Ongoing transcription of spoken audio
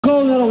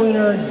Gold medal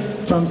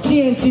winner from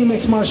TNT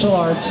Mixed Martial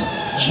Arts,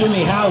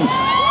 Jimmy House.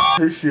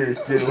 Appreciate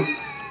you.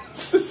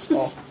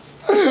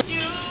 Oh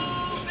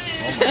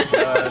my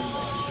God.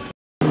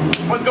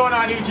 What's going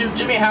on YouTube?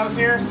 Jimmy House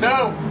here.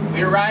 So,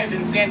 we arrived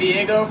in San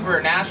Diego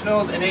for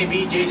Nationals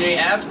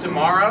NABJJF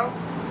tomorrow.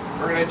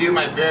 We're going to do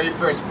my very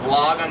first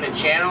vlog on the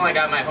channel. I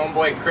got my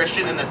homeboy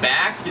Christian in the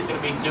back. He's going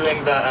to be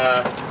doing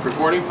the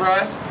recording for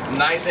us.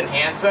 Nice and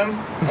handsome.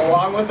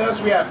 Along with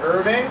us we have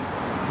Irving,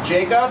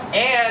 Jacob,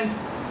 and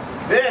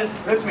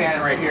this man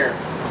right here.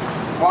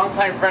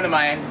 Longtime friend of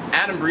mine,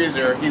 Adam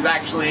Breezer. He's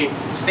actually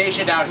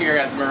stationed out here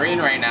as a Marine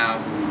right now.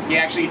 He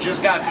actually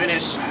just got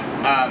finished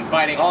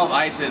fighting all of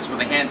ISIS with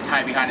a hand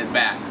tied behind his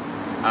back.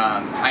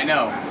 I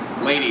know,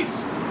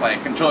 ladies,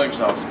 like, control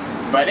yourselves.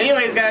 But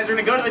anyways, guys, we're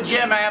gonna go to the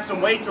gym. I have some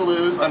weight to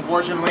lose,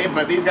 unfortunately,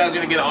 but these guys are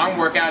gonna get an arm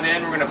workout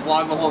in. We're gonna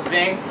vlog the whole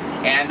thing,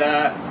 and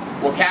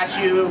we'll catch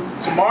you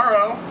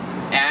tomorrow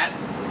at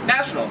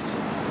Nationals.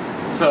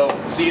 So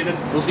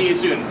we'll see you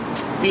soon.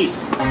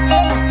 Peace. I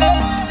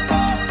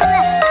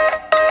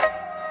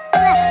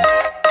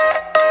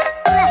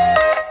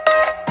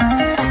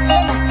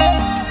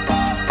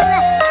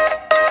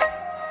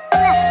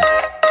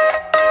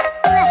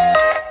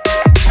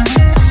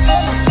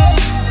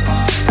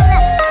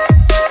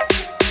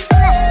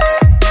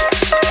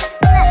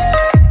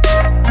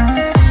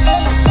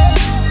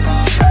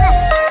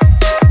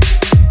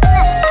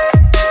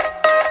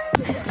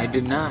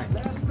did not.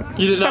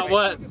 You did not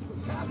what?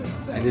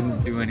 I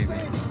didn't do anything.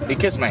 He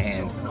kissed my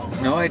hand.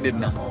 No, I did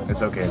not.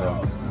 It's okay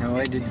though. No,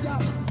 I did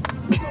not.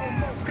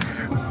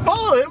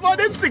 Follow him on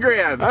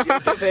Instagram.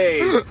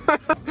 The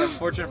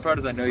unfortunate part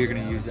is I know you're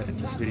gonna use that in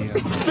this video.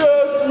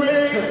 The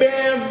Ring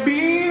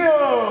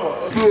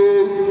Bambino!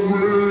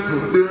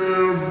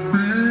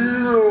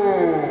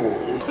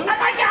 Oh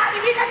my God,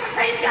 you mean that's the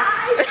same guy?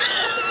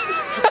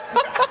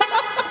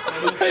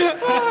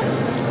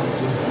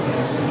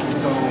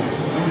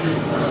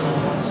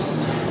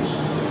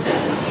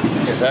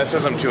 Okay, so that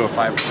says I'm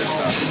 205 with this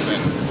stuff.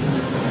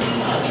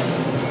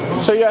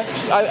 So yeah,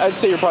 I'd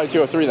say you're probably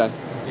 203 then.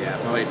 Yeah,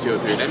 probably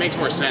 203. That makes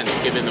more sense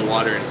given the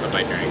water and stuff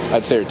I drink.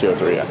 I'd say you're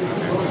 203, yeah.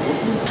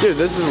 Dude,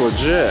 this is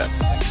legit.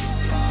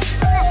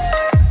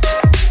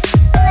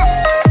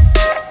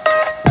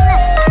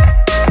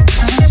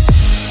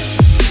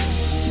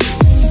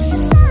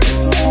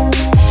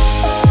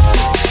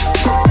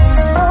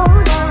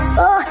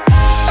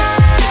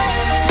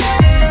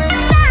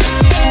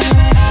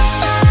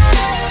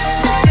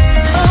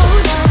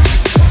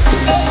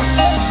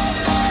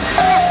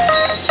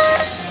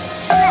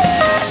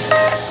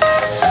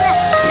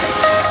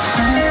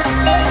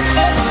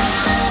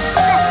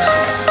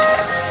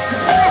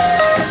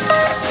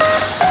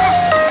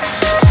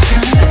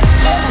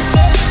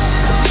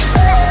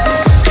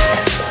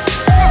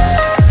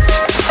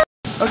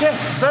 Okay,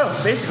 so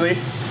basically,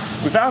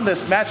 we found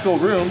this magical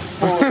room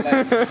full of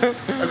like,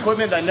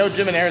 equipment that no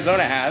gym in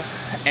Arizona has,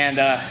 and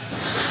we're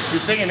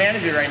just taking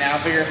advantage of it right now. I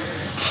figure,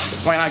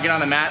 why not get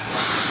on the mat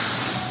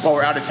while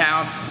we're out of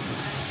town?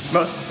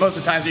 Most of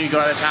the times when you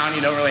go out of town,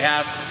 you don't really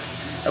have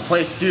a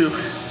place to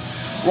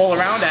roll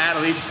around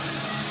at least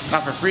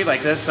not for free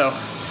like this, so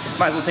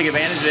might as well take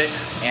advantage of it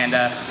and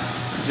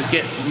just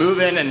get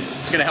moving, and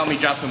it's gonna help me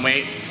drop some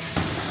weight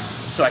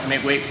so I can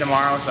make weight for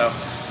tomorrow. So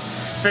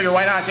figure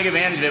why not take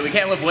advantage of it. We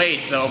can't lift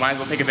weights, so might as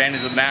well take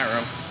advantage of the mat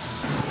room.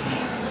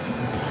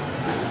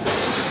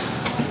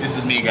 This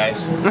is me,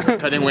 guys.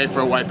 Cutting weight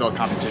for a white belt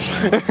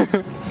competition.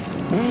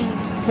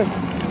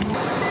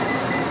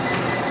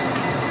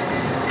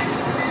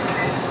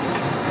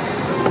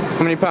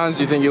 How many pounds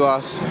do you think you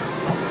lost?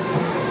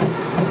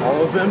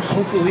 All of them,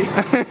 hopefully.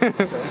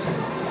 So,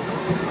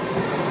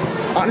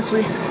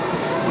 honestly,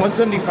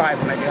 175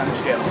 when I get on the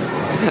scale.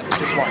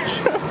 Just watch.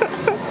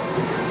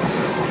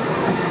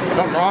 If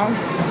I'm wrong,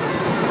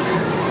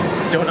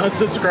 don't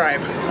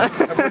unsubscribe.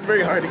 I've worked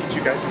very hard to get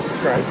you guys to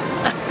subscribe.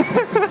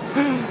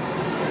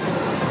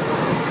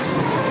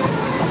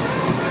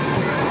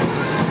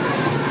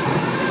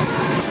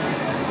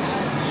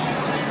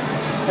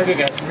 Okay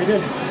guys, we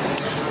did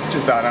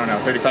just about, I don't know,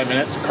 35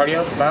 minutes of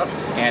cardio, about,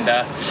 and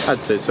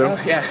I'd say so.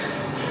 yeah,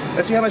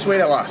 let's see how much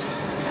weight I lost.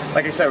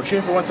 Like I said, we're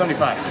shooting for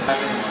 175.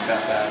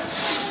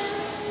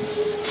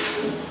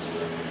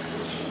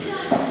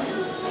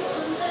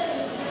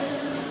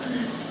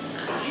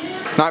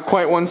 Not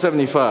quite I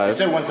 175.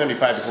 said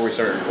 175 before we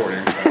started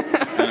recording. So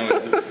I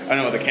don't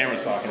know what the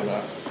camera's talking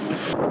about.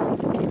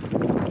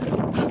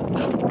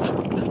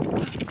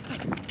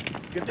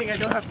 Good thing I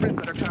don't have friends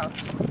that are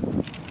cops.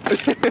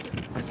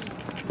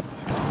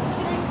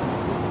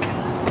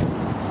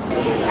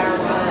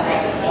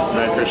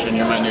 Alright, Christian,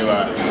 you're my new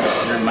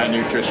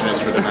nutritionist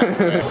for the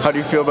night. How do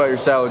you feel about your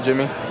salad,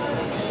 Jimmy?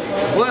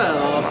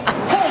 Well,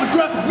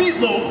 Holographic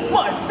meatloaf,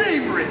 my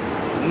favorite.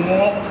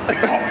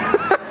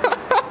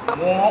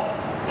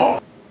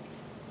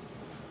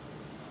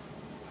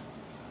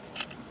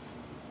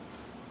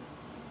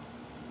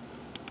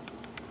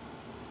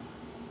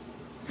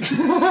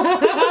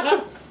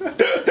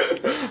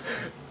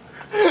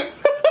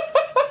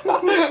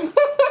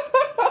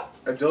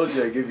 I told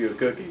you I'd give you a you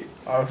a cookie.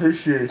 I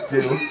appreciate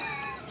you.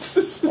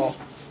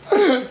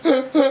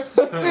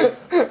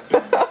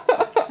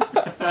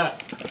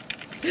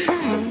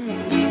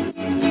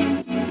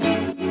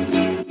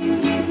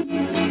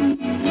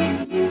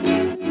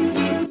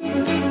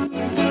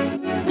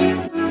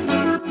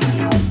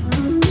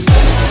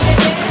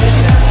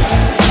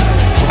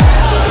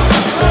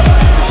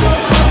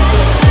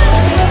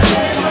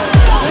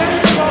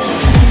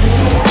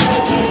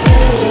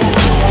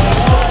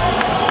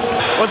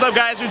 What's up,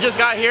 guys? We just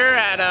got here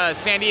at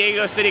San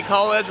Diego City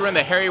College. We're in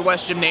the Harry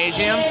West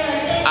Gymnasium.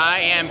 I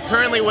am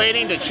currently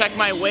waiting to check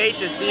my weight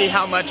to see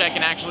how much I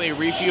can actually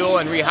refuel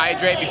and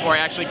rehydrate before I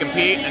actually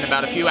compete in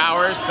about a few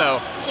hours. So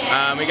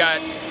we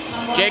got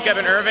Jacob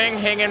and Irving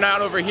hanging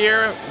out over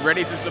here,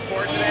 ready to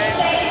support today.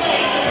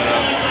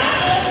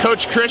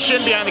 Coach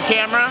Christian behind the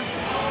camera.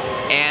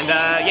 And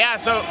yeah,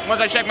 so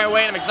once I check my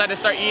weight, I'm excited to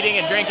start eating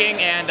and drinking,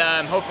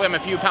 and hopefully I'm a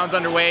few pounds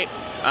underweight.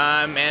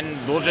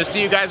 And we'll just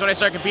see you guys when I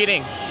start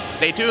competing.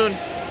 Stay tuned.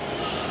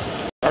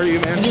 How are you,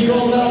 man? And your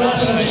gold medal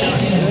national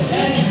champion,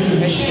 Andrew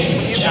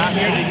Chase. Did you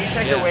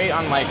check your weight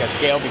on like a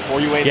scale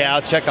before you weighed? Yeah,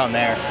 I'll check on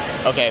there.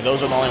 Okay,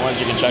 those are the only ones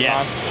you can check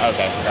Yes. on?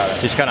 Okay, got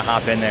it. Just kind of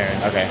hop in there.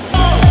 And, Okay.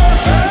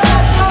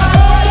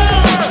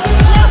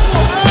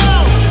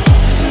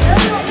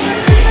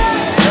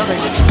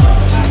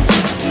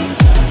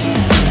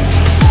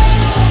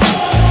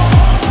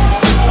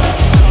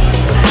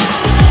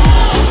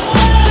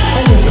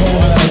 And your gold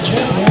medal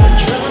champion,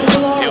 Trevor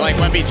Millar. It like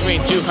went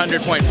between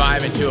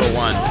 200.5 and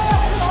 201.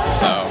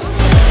 So.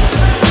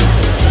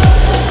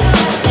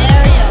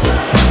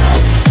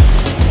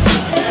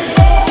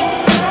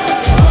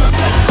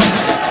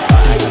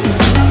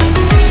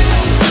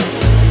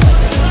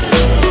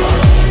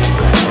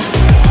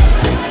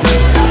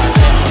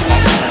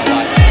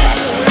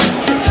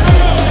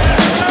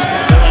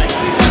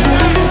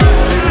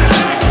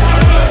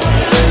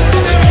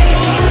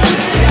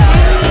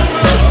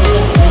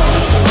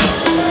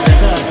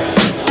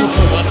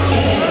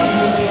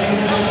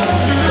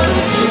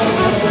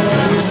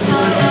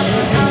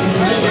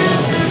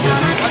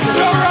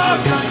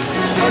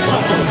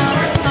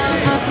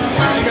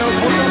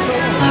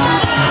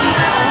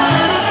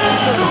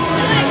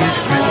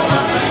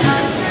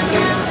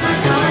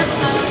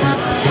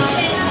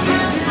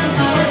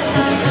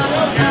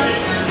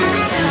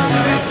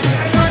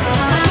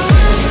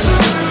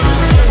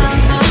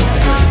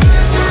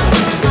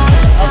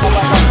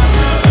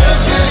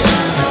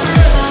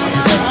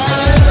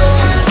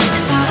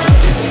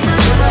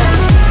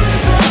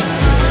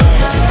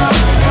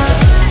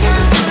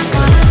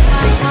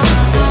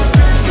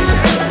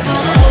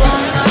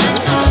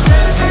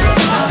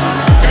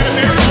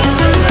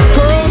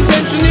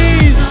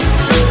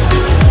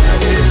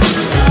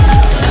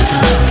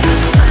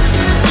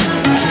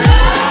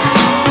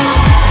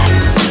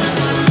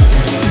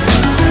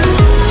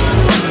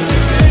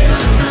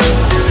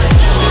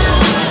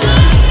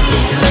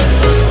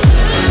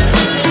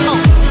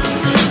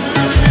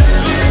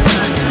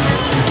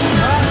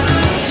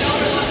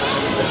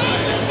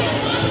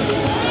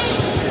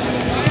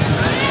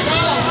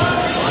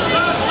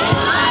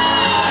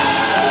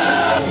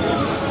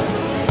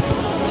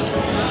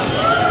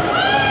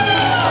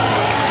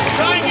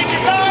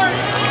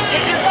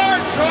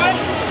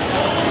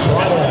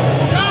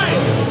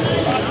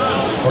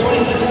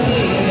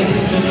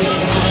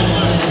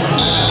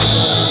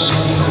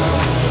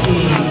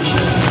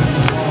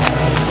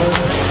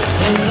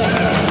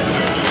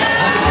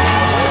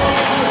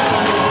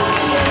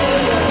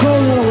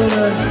 Gold medal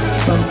winner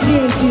from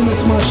TNT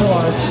Mixed Martial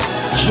Arts,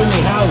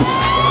 Jimmy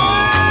House.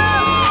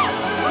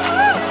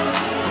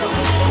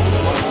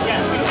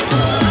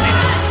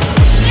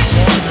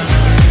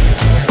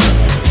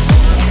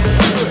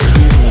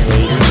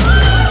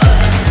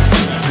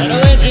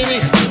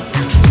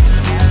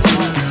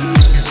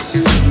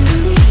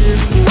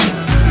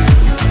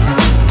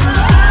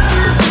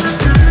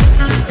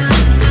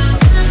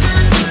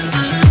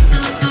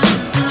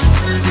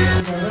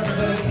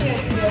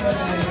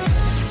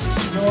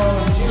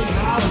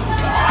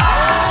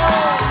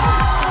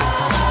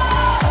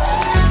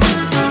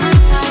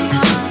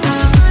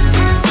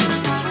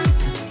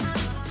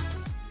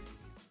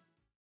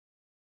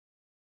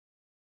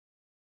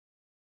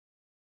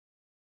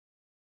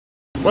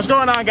 What's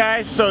going on,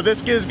 guys? So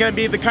this is going to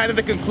be the kind of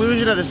the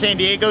conclusion of the San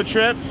Diego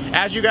trip.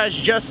 As you guys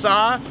just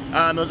saw,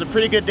 it was a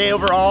pretty good day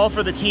overall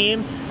for the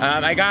team.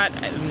 I got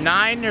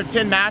 9 or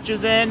 10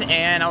 matches in,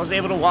 and I was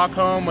able to walk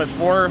home with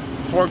four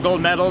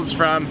gold medals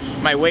from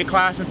my weight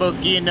class in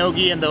both gi and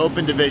no-gi and the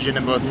open division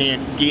in both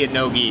gi and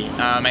no-gi.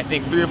 I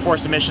think 3 or 4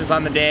 submissions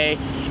on the day,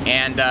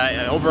 and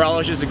overall it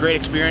was just a great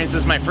experience.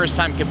 This is my first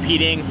time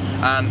competing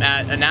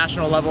at a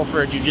national level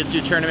for a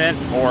jiu-jitsu tournament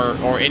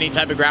or any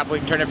type of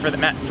grappling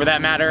tournament for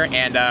that matter.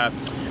 And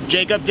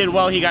Jacob did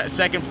well. He got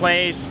 2nd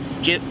place.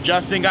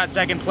 Justin got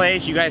 2nd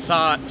place. You guys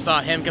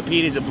saw him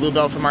compete. He's a blue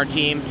belt from our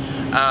team.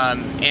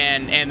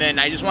 And then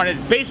I just want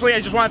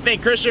to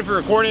thank Christian for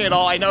recording it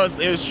all. I know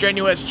it was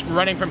strenuous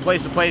running from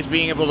place to place,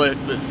 being able to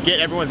get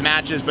everyone's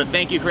matches, but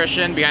thank you,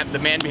 Christian, the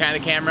man behind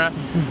the camera.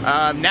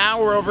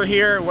 Now we're over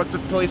here. What's the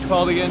place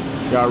called again?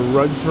 Got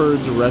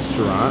Rudford's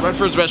Restaurant.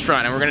 Rudford's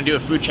Restaurant, and we're gonna do a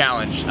food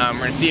challenge. We're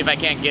gonna see if I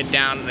can't get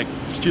down the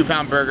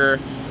 2-pound burger,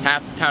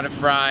 half pound of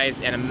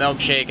fries, and a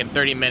milkshake in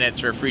 30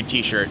 minutes for a free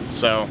t-shirt.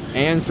 So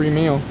And free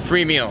meal.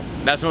 Free meal.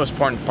 That's the most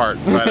important part.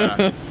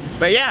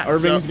 But yeah.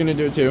 Irving's gonna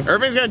do it too.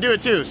 Irving's gonna do it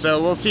too.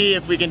 So we'll see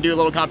if we can do a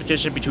little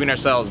competition between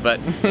ourselves. But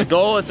the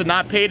goal is to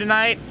not pay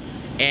tonight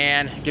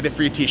and get a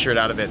free t-shirt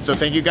out of it. So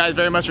thank you guys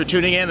very much for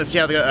tuning in. Let's see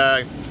how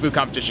the food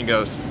competition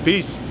goes.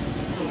 Peace.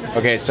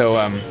 Okay,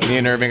 so me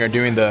and Irving are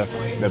doing the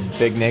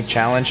Big Nick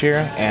challenge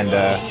here, and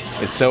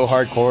it's so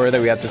hardcore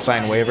that we have to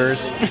sign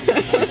waivers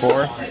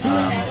before.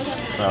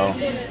 So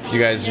you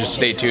guys just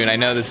stay tuned. I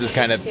know this is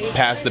kind of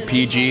past the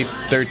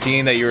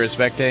PG-13 that you were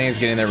expecting. It's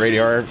getting in the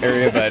radar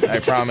area, but I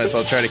promise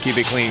I'll try to keep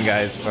it clean,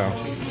 guys. So,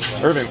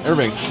 Irving,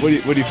 what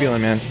are you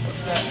feeling, man?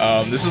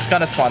 This was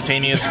kind of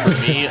spontaneous for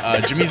me.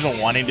 Jimmy's been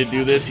wanting to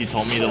do this. He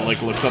told me to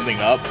like look something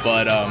up,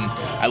 but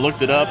I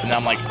looked it up, and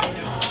I'm like,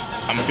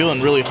 I'm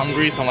feeling really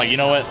hungry, so I'm like, you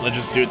know what? Let's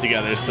just do it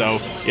together. So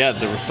yeah,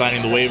 we're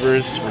signing the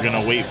waivers. We're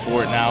gonna wait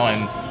for it now,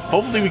 and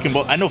hopefully we can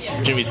both. I know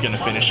Jimmy's gonna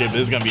finish it, but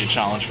this is gonna be a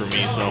challenge for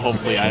me. So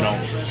hopefully I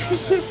don't.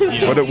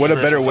 You know, what a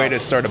better way to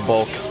start a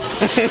bulk.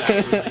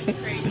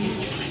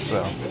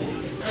 So.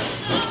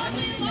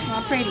 It's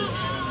not pretty.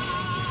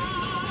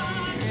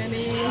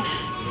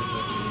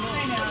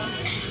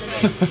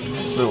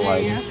 Little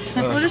light.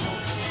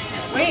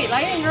 Wait,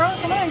 lighting girl,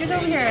 come on, get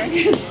over here.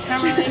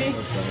 Camera lady.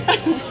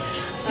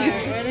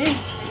 Alright, ready?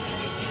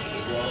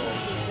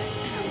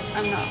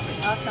 I'm not.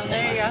 Awesome,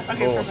 there you go.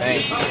 Okay, Cool,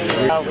 perfect. thanks.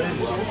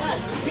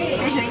 Okay,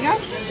 here you go.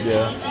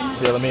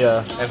 Yeah, let me.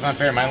 That's not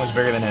fair. Mine looks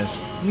bigger than his.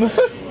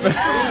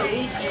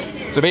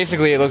 So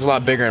basically, it looks a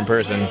lot bigger in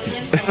person.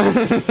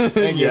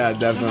 Yeah,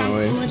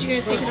 definitely. I'll let you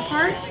guys take it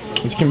apart.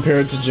 Let's compare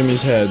it to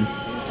Jimmy's head.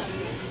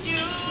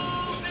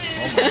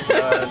 Oh my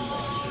god,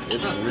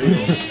 it's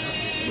real.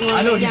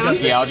 I know he's got.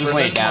 Yeah, I'll just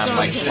lay it down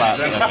like flat.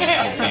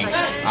 Okay, thanks.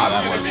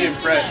 I'm really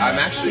impressed. I'm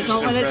actually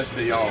just impressed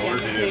that y'all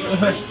ordered it in the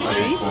first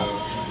place.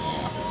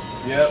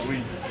 Yeah,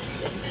 we.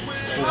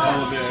 For the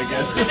hell of it, I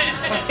guess.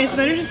 It's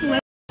better just to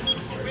let.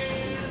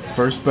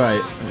 First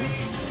bite.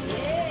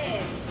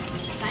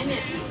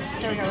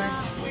 There we go, guys.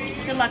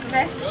 Good luck,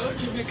 okay?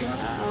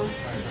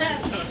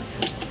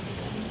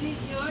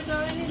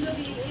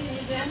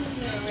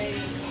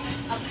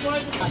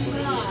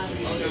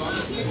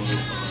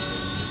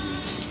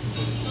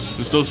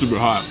 It's still super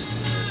hot.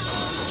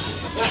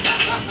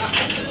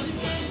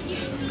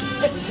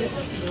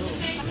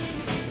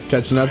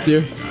 Catching up to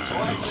you?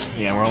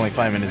 Yeah, we're only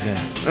 5 minutes in.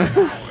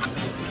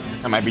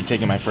 I might be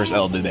taking my first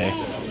L today.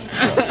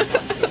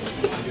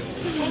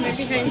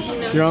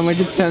 You're on like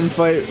a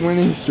 10-fight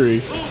winning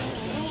streak.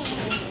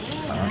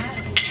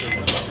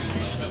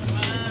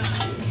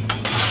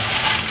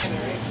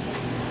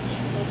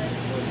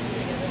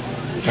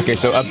 Okay,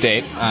 so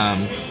update.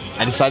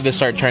 I decided to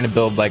start trying to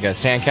build like a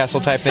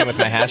sandcastle type thing with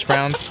my hash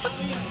browns.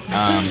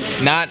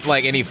 Not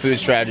like any food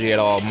strategy at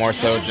all, more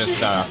so just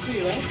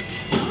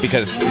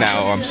because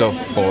now I'm so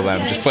full that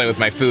I'm just playing with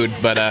my food.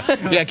 But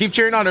yeah, keep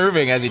cheering on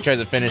Irving as he tries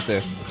to finish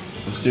this.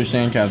 Let's do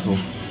sandcastle.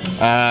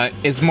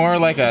 It's more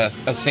like a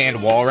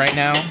sand wall right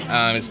now.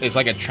 It's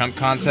like a Trump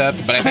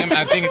concept, but I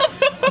think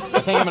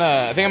I'm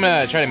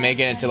gonna try to make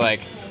it into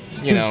like,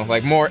 you know,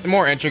 like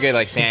more intricate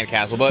like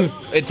sandcastle. But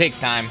it takes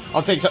time.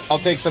 I'll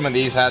take some of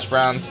these hash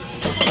browns.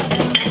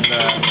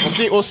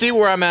 And, we'll see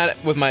where I'm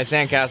at with my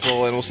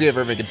sandcastle, and we'll see if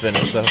Irving can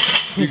finish. So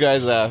you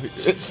guys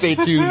stay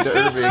tuned to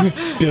Irving.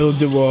 Build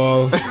the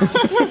wall.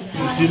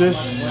 You see this?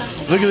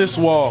 Look at this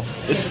wall.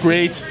 It's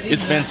great.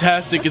 It's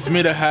fantastic. It's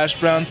made of hash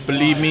browns.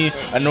 Believe me,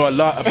 I know a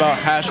lot about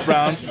hash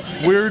browns.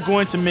 We're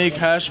going to make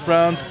hash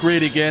browns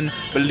great again.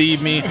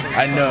 Believe me,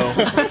 I know.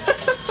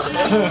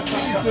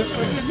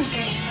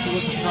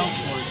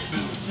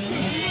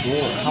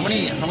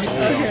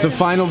 The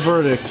final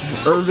verdict.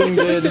 Irving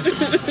did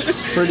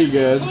pretty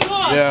good.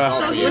 Yeah.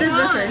 What is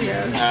this right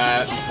here?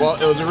 Well,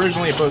 it was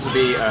originally supposed to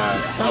be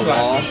a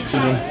wall.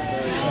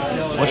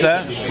 What's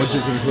that? What's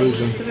your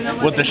conclusion?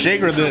 With the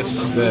shake or this?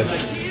 This.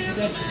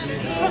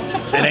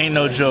 It ain't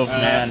no joke,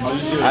 man.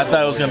 I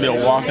thought it was gonna be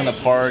a walk in the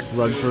park.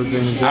 Rudford's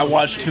Angel. I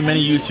watched too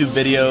many YouTube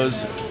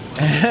videos,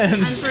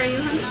 and And for you?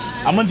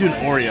 I'm gonna do an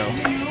Oreo.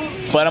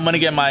 But I'm gonna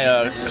get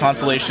my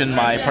consolation,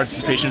 my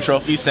participation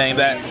trophy, saying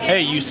that,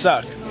 hey, you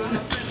suck.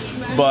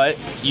 But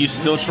you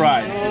still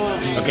tried.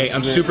 Okay,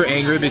 I'm super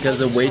angry because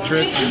the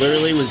waitress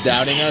literally was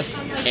doubting us,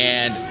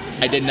 and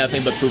I did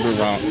nothing but prove her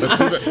wrong.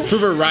 But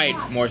prove her right,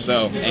 more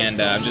so. And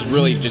I'm just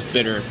really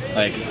bitter.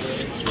 Like,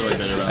 just really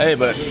bitter about it. Hey,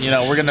 but you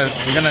know, we're gonna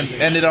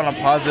end it on a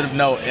positive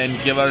note and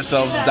give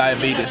ourselves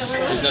diabetes.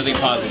 There's nothing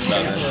positive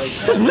about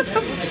this.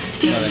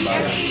 Nothing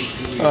about it.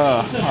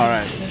 All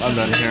right, I'm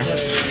done here.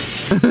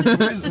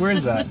 Where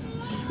is that?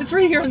 It's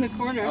right here in the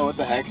corner. What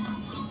the heck?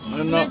 I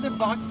don't know. There's a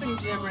boxing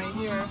gym right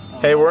here.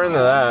 Hey, we're into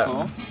that.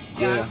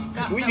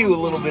 Yeah. We do a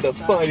little bit of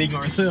fighting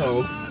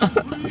ourselves.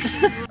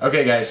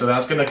 Okay guys, so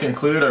that's going to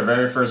conclude our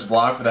very first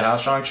vlog for the How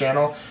Strong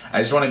channel.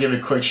 I just want to give a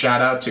quick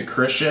shout out to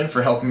Christian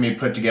for helping me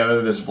put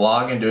together this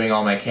vlog and doing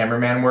all my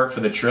cameraman work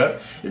for the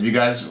trip. If you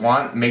guys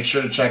want, make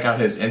sure to check out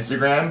his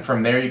Instagram.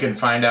 From there you can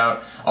find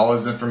out all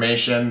his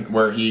information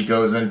where he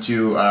goes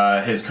into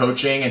his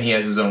coaching, and he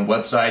has his own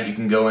website you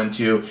can go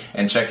into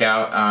and check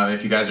out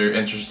if you guys are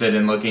interested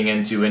in looking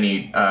into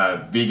any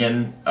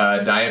vegan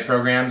diet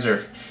programs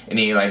or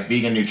any like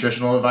vegan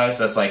nutritional advice.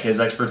 That's like his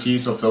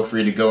expertise, so feel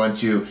free to go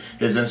into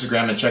his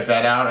Instagram and check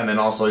that out. And then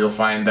also you'll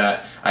find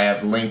that I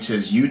have linked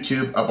his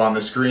YouTube up on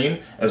the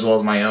screen as well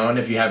as my own.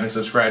 If you haven't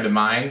subscribed to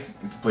mine,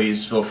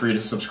 please feel free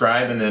to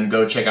subscribe and then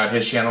go check out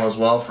his channel as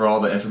well for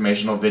all the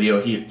informational video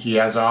he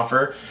has to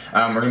offer.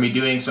 We're going to be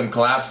doing some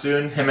collabs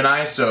soon, him and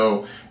I,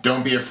 so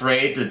don't be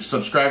afraid to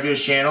subscribe to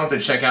his channel to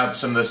check out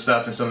some of the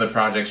stuff and some of the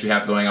projects we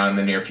have going on in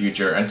the near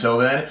future. Until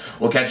then,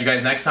 we'll catch you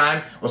guys next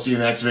time. We'll see you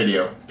in the next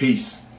video. Peace.